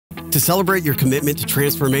To celebrate your commitment to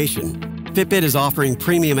transformation, Fitbit is offering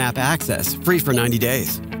premium app access free for 90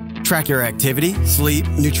 days. Track your activity, sleep,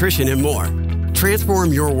 nutrition, and more.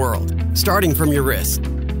 Transform your world, starting from your wrist.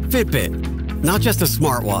 Fitbit, not just a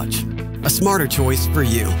smartwatch, a smarter choice for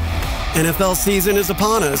you. NFL season is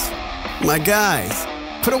upon us. My guys,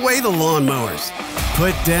 put away the lawnmowers,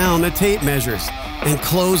 put down the tape measures, and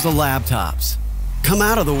close the laptops. Come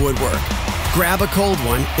out of the woodwork, grab a cold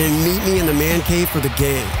one, and meet me in the man cave for the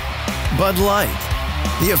game. Bud Light,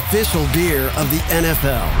 the official beer of the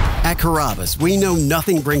NFL. At Carrabba's, we know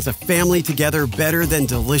nothing brings a family together better than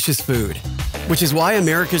delicious food, which is why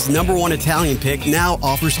America's #1 Italian pick now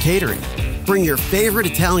offers catering. Bring your favorite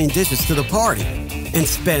Italian dishes to the party and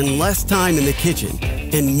spend less time in the kitchen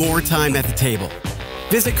and more time at the table.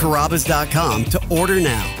 Visit Carrabba's.com to order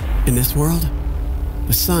now. In this world,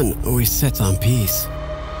 the sun always sets on peace.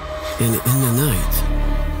 And in the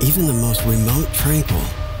night, even the most remote tranquil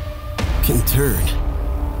can turn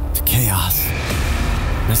to chaos.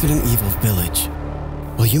 Resident Evil Village.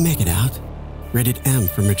 Will you make it out? Rated M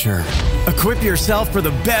for mature. Equip yourself for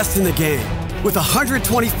the best in the game with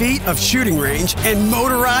 120 feet of shooting range and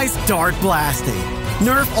motorized dart blasting.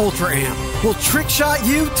 Nerf Ultra Amp will trick shot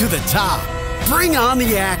you to the top. Bring on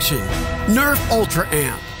the action. Nerf Ultra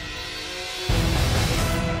Amp.